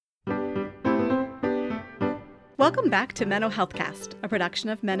Welcome back to Menno Healthcast, a production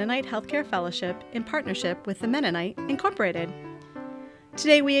of Mennonite Healthcare Fellowship in partnership with the Mennonite Incorporated.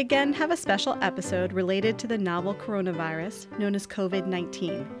 Today we again have a special episode related to the novel coronavirus known as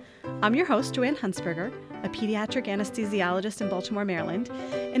COVID-19. I'm your host, Joanne Huntsberger, a pediatric anesthesiologist in Baltimore, Maryland,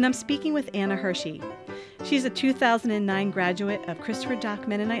 and I'm speaking with Anna Hershey. She's a 2009 graduate of Christopher Dock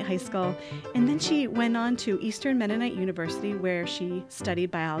Mennonite High School, and then she went on to Eastern Mennonite University where she studied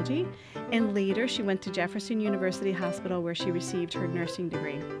biology, and later she went to Jefferson University Hospital where she received her nursing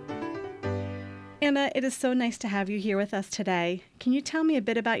degree. Anna, it is so nice to have you here with us today. Can you tell me a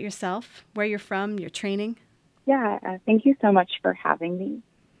bit about yourself, where you're from, your training? Yeah, thank you so much for having me.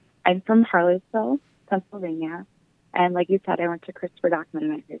 I'm from Harleysville, Pennsylvania, and like you said, I went to Christopher Dock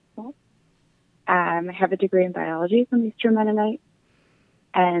Mennonite High School. I have a degree in biology from Eastern Mennonite,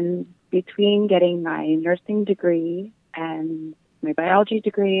 and between getting my nursing degree and my biology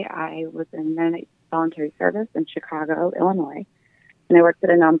degree, I was in Mennonite voluntary service in Chicago, Illinois, and I worked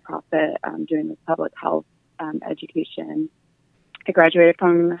at a nonprofit doing the public health education. I started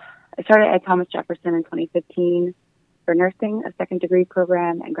at Thomas Jefferson in 2015 for nursing, a second degree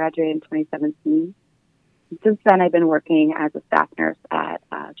program, and graduated in 2017. And since then, I've been working as a staff nurse at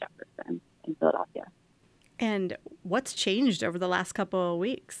Jefferson in Philadelphia. And what's changed over the last couple of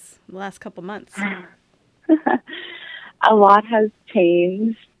weeks, the last couple months? A lot has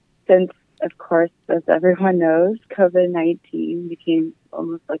changed since, of course, as everyone knows, COVID-19 became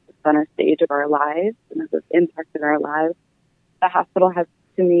almost like the center stage of our lives, and as it's impacted our lives, the hospital has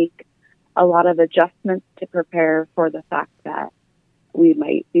to make a lot of adjustments to prepare for the fact that we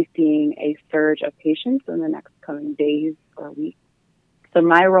might be seeing a surge of patients in the next coming days or weeks. So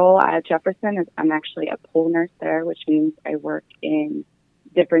my role at Jefferson is I'm actually a pool nurse there, which means I work in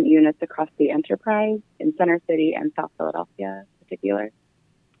different units across the enterprise in Center City and South Philadelphia in particular.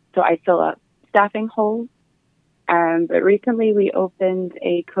 So I fill up staffing holes. But recently we opened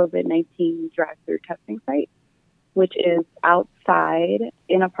a COVID-19 drive-through testing site, which is outside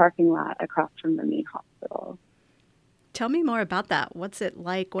in a parking lot across from the main hospital. Tell me more about that. What's it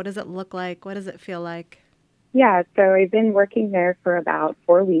like? What does it look like? What does it feel like? Yeah, so I've been working there for about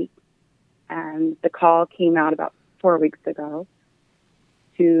 4 weeks, and the call came out about 4 weeks ago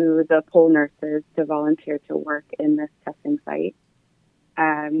to the pool nurses to volunteer to work in this testing site.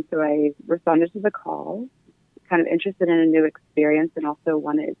 So I responded to the call, kind of interested in a new experience, and also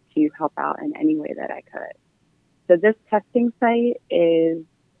wanted to help out in any way that I could. So this testing site is,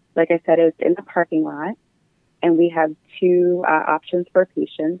 like I said, it's in the parking lot. And we have two options for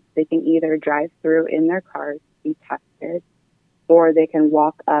patients. They can either drive through in their cars to be tested, or they can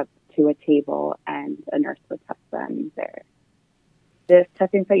walk up to a table and a nurse would test them there. This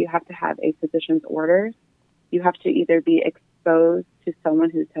testing site, you have to have a physician's order. You have to either be exposed to someone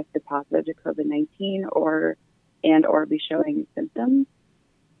who tested positive to COVID-19 or be showing symptoms.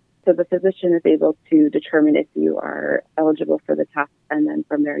 So the physician is able to determine if you are eligible for the test, and then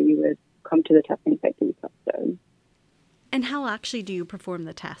from there you would come to the testing site to be tested. And how actually do you perform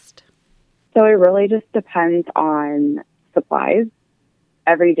the test? So it really just depends on supplies.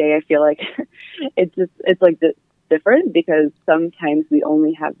 Every day I feel like it's different because sometimes we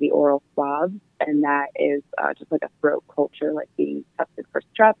only have the oral swab, and that is just like a throat culture, like being tested for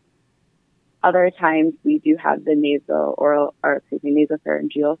strep. Other times we do have the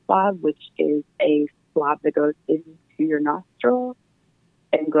nasopharyngeal swab, which is a swab that goes into your nostril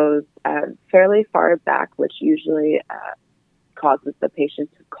and goes fairly far back, which usually causes the patient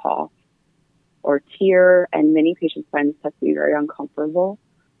to cough or tear, and many patients find this test to be very uncomfortable.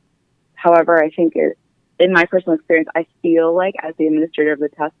 However, I think in my personal experience, I feel like as the administrator of the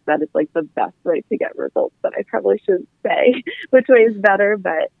test, that is like the best way to get results, but I probably shouldn't say which way is better,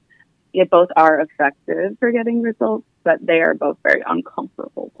 but both are effective for getting results, but they are both very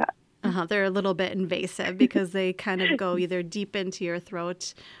uncomfortable tests. They're a little bit invasive because they kind of go either deep into your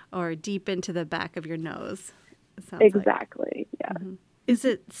throat or deep into the back of your nose. Exactly, yeah. Mm-hmm. Is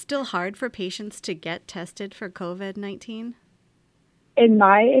it still hard for patients to get tested for COVID-19? In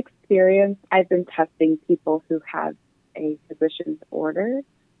my experience, I've been testing people who have a physician's order.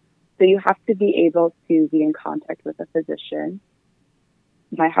 So you have to be able to be in contact with a physician.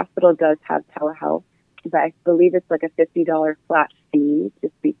 My hospital does have telehealth, but I believe it's like a $50 flat fee to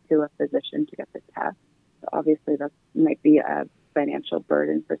speak to a physician to get the test. So obviously that might be a financial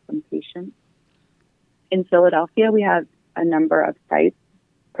burden for some patients. In Philadelphia, we have a number of sites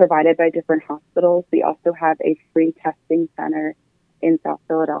provided by different hospitals. We also have a free testing center in South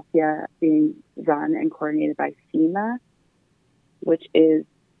Philadelphia being run and coordinated by FEMA, which is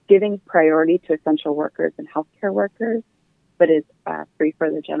giving priority to essential workers and healthcare workers, but is free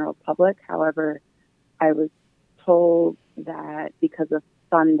for the general public. However, I was told that because of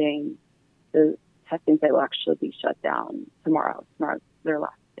funding, the testing site will actually be shut down tomorrow. Tomorrow's their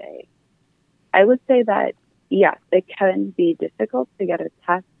last day. I would say that, yes, it can be difficult to get a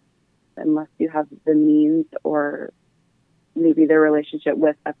test unless you have the means or maybe the relationship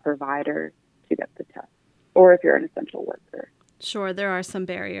with a provider to get the test, or if you're an essential worker. Sure, there are some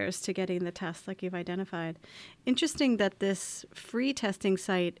barriers to getting the test like you've identified. Interesting that this free testing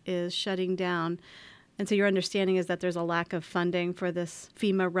site is shutting down. And so your understanding is that there's a lack of funding for this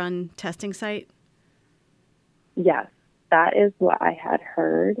FEMA-run testing site? Yes, that is what I had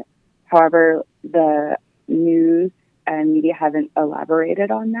heard. However, the news and media haven't elaborated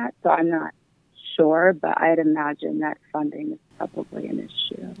on that, so I'm not sure, but I'd imagine that funding is probably an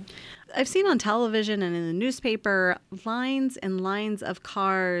issue. I've seen on television and in the newspaper lines and lines of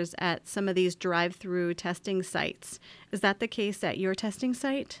cars at some of these drive-through testing sites. Is that the case at your testing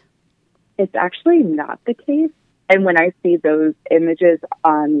site? It's actually not the case. And when I see those images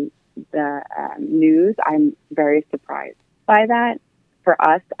on the news, I'm very surprised by that. For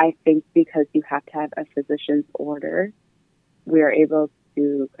us, I think because you have to have a physician's order, we are able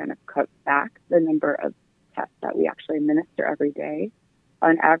to kind of cut back the number of tests that we actually administer every day.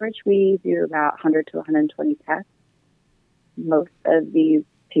 On average, we do about 100 to 120 tests. Most of these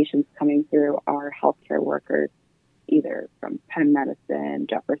patients coming through are healthcare workers, either from Penn Medicine,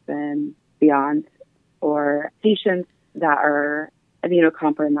 Jefferson, Beyond, or patients that are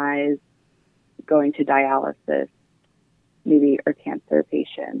immunocompromised, going to dialysis, maybe or cancer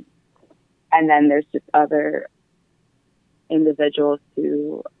patients. And then there's just other individuals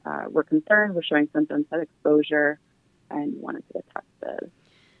who were concerned, were showing symptoms of exposure, and wanted to get tested.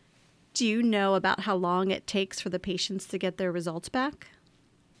 Do you know about how long it takes for the patients to get their results back?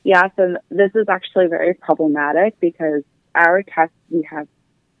 Yeah, so this is actually very problematic because our tests, we have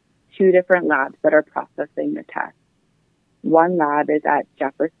two different labs that are processing the test. One lab is at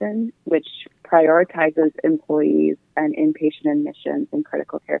Jefferson, which prioritizes employees and inpatient admissions and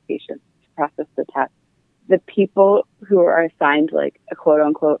critical care patients to process the test. The people who are assigned like a quote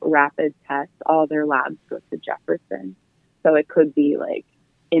unquote rapid test, all their labs go to Jefferson. So it could be like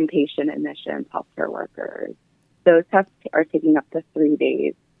inpatient admissions, healthcare workers. Those tests are taking up to 3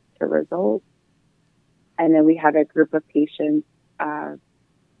 days to result. And then we have a group of patients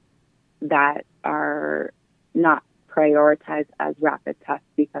that are not prioritized as rapid tests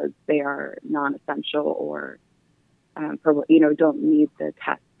because they are non-essential or don't need the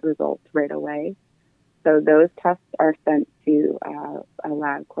test results right away. So those tests are sent to a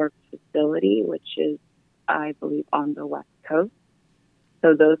LabCorp facility, which is, I believe, on the West Coast.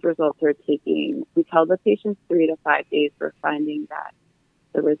 So those results are taking, we tell the patients 3 to 5 days. We're finding that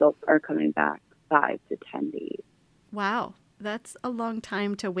the results are coming back 5 to 10 days. Wow, that's a long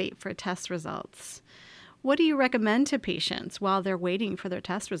time to wait for test results. What do you recommend to patients while they're waiting for their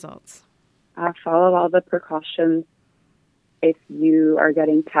test results? Follow all the precautions. If you are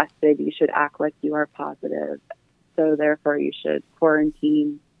getting tested, you should act like you are positive. So therefore, you should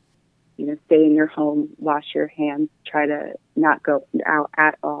quarantine, stay in your home, wash your hands, try to not go out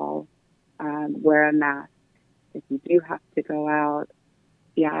at all, wear a mask. If you do have to go out,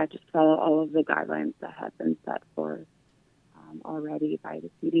 just follow all of the guidelines that have been set forth already by the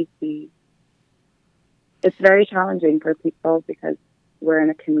CDC. It's very challenging for people because we're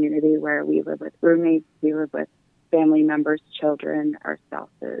in a community where we live with roommates, we live with family members, children, our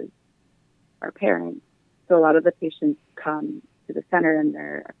spouses, our parents. So a lot of the patients come to the center and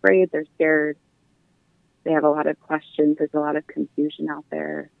they're afraid, they're scared. They have a lot of questions. There's a lot of confusion out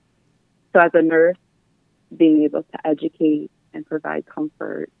there. So as a nurse, being able to educate and provide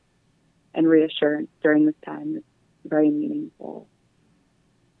comfort and reassurance during this time is very meaningful.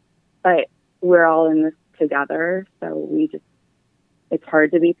 But we're all in this together, so it's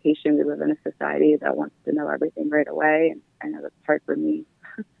hard to be patient. We live in a society that wants to know everything right away, and I know that's hard for me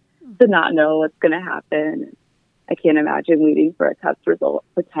to not know what's going to happen. I can't imagine waiting for a test result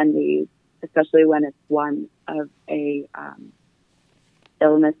for 10 days, especially when it's one of a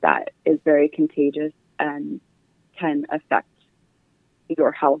illness that is very contagious and can affect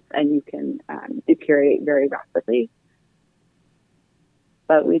your health, and you can deteriorate very rapidly.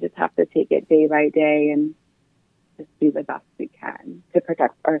 But we just have to take it day by day and just do the best we can to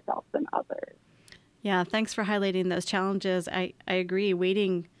protect ourselves and others. Yeah, thanks for highlighting those challenges. I agree.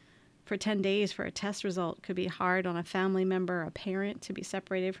 Waiting for 10 days for a test result could be hard on a family member, a parent, to be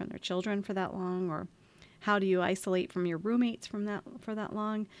separated from their children for that long, or how do you isolate from your roommates for that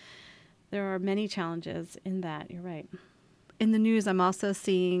long? There are many challenges in that. You're right. In the news, I'm also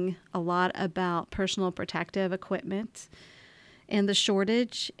seeing a lot about personal protective equipment and the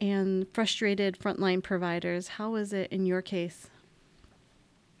shortage and frustrated frontline providers. How is it in your case?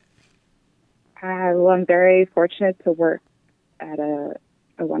 Well, I'm very fortunate to work at a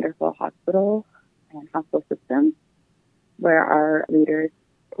wonderful hospital and hospital system where our leaders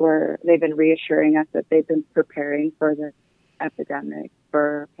they've been reassuring us that they've been preparing for this pandemic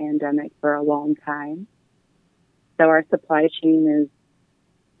for a long time. So our supply chain is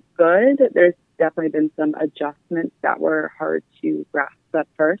good. There's definitely been some adjustments that were hard to grasp at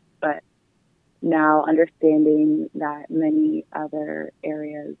first, but now understanding that many other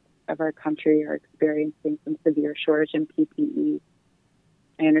areas of our country are experiencing some severe shortage in PPE,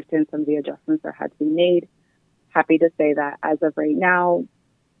 I understand some of the adjustments that had to be made. Happy to say that as of right now,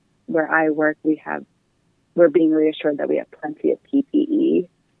 where I work, we're being reassured that we have plenty of PPE.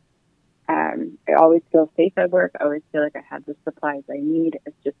 I always feel safe at work. I always feel like I have the supplies I need.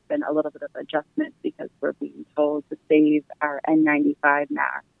 It's just been a little bit of adjustment because we're being told to save our N95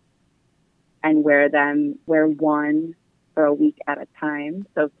 masks and wear one for a week at a time.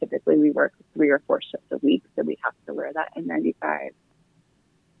 So typically we work 3 or 4 shifts a week, so we have to wear that N95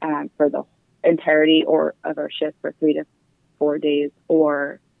 for the entirety of our shift for 3 to 4 days,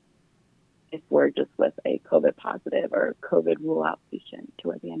 or if we're just with a COVID positive or COVID rule out patient to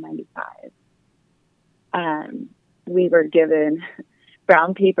wear the N95. We were given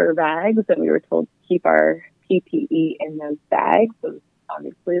brown paper bags and we were told to keep our PPE in those bags. So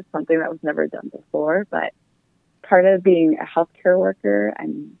obviously it's something that was never done before, but part of being a healthcare worker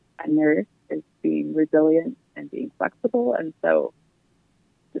and a nurse is being resilient and being flexible. And so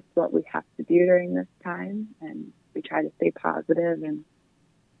this is what we have to do during this time. And we try to stay positive and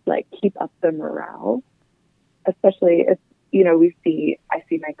keep up the morale, especially if, I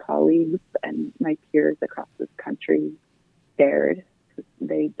see my colleagues and my peers across this country scared because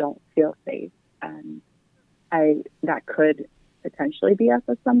they don't feel safe. And that could potentially be us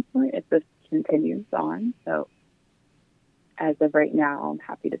at some point if this continues on. So as of right now, I'm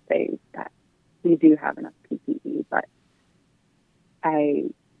happy to say that we do have enough PPE, but I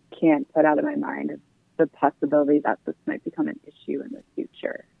can't put out of my mind the possibility that this might become an issue in the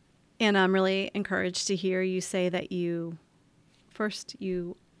future. And I'm really encouraged to hear you say that you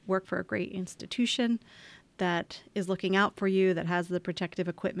work for a great institution that is looking out for you, that has the protective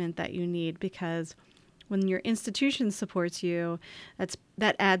equipment that you need, because when your institution supports you,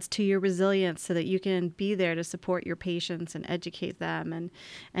 that adds to your resilience so that you can be there to support your patients and educate them,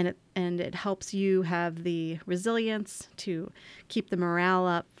 and it helps you have the resilience to keep the morale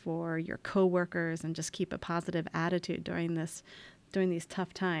up for your coworkers and just keep a positive attitude during these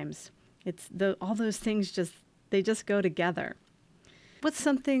tough times. All those things just go together. What's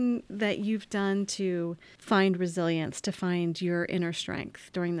something that you've done to find resilience, to find your inner strength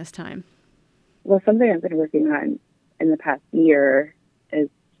during this time? Well, something I've been working on in the past year is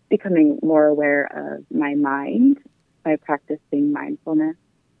becoming more aware of my mind by practicing mindfulness.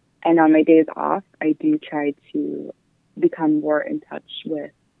 And on my days off, I do try to become more in touch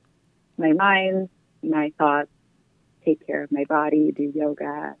with my mind, my thoughts, take care of my body, do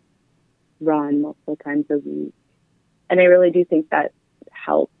yoga, run multiple times a week. And I really do think that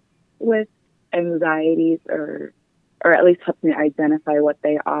helps with anxieties or at least helps me identify what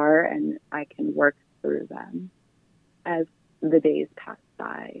they are, and I can work through them as the days pass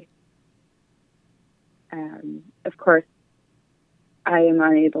by. Of course, I am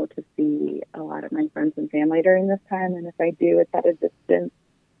unable to see a lot of my friends and family during this time, and if I do, it's at a distance.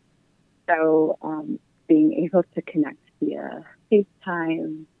 So being able to connect via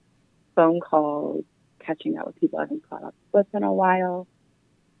FaceTime, phone calls, catching up with people I haven't caught up with in a while,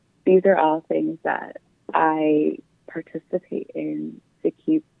 these are all things that I participate in to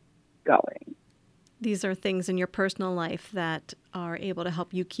keep going. These are things in your personal life that are able to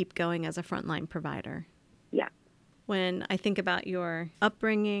help you keep going as a frontline provider. Yeah. When I think about your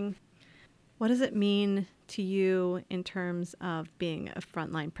upbringing, what does it mean to you in terms of being a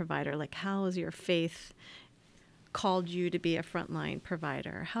frontline provider? How has your faith called you to be a frontline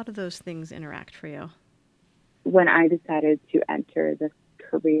provider? How do those things interact for you? When I decided to enter this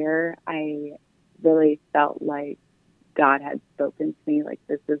career, I really felt like God had spoken to me,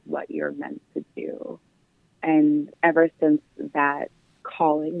 this is what you're meant to do. And ever since that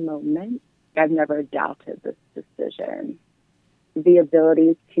calling moment, I've never doubted this decision. The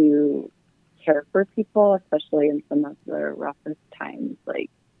ability to care for people, especially in some of the roughest times,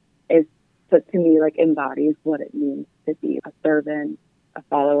 is to me embodies what it means to be a servant, a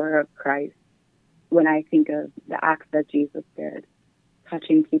follower of Christ. When I think of the acts that Jesus did,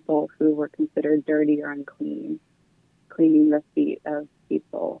 touching people who were considered dirty or unclean, cleaning the feet of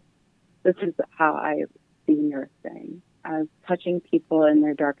people, this is how I see nursing. as touching people in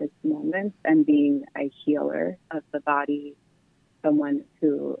their darkest moments and being a healer of the body, someone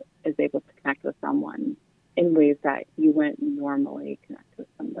who is able to connect with someone in ways that you wouldn't normally connect with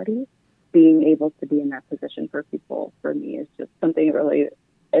somebody. Being able to be in that position for people, for me, is just something that really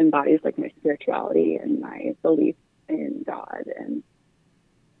embodies like my spirituality and my belief in God. And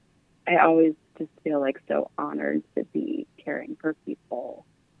I always just feel like so honored to be caring for people.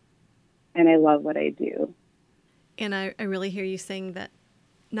 And I love what I do. And I really hear you saying that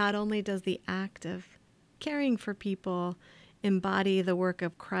not only does the act of caring for people embody the work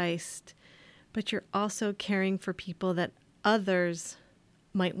of Christ, but you're also caring for people that others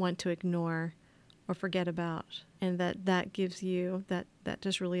might want to ignore or forget about. And that gives you, that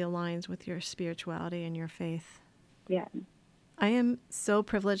just really aligns with your spirituality and your faith. Yeah. I am so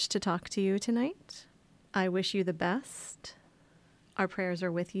privileged to talk to you tonight. I wish you the best. Our prayers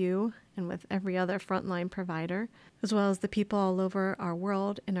are with you and with every other frontline provider, as well as the people all over our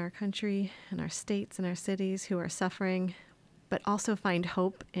world, in our country, in our states, and our cities who are suffering, but also find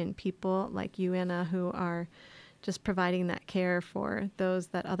hope in people like you, Anna, who are just providing that care for those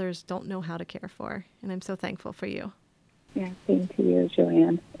that others don't know how to care for. And I'm so thankful for you. Yeah, same to you,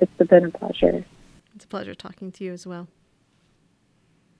 Joanne. It's been a pleasure. It's a pleasure talking to you as well.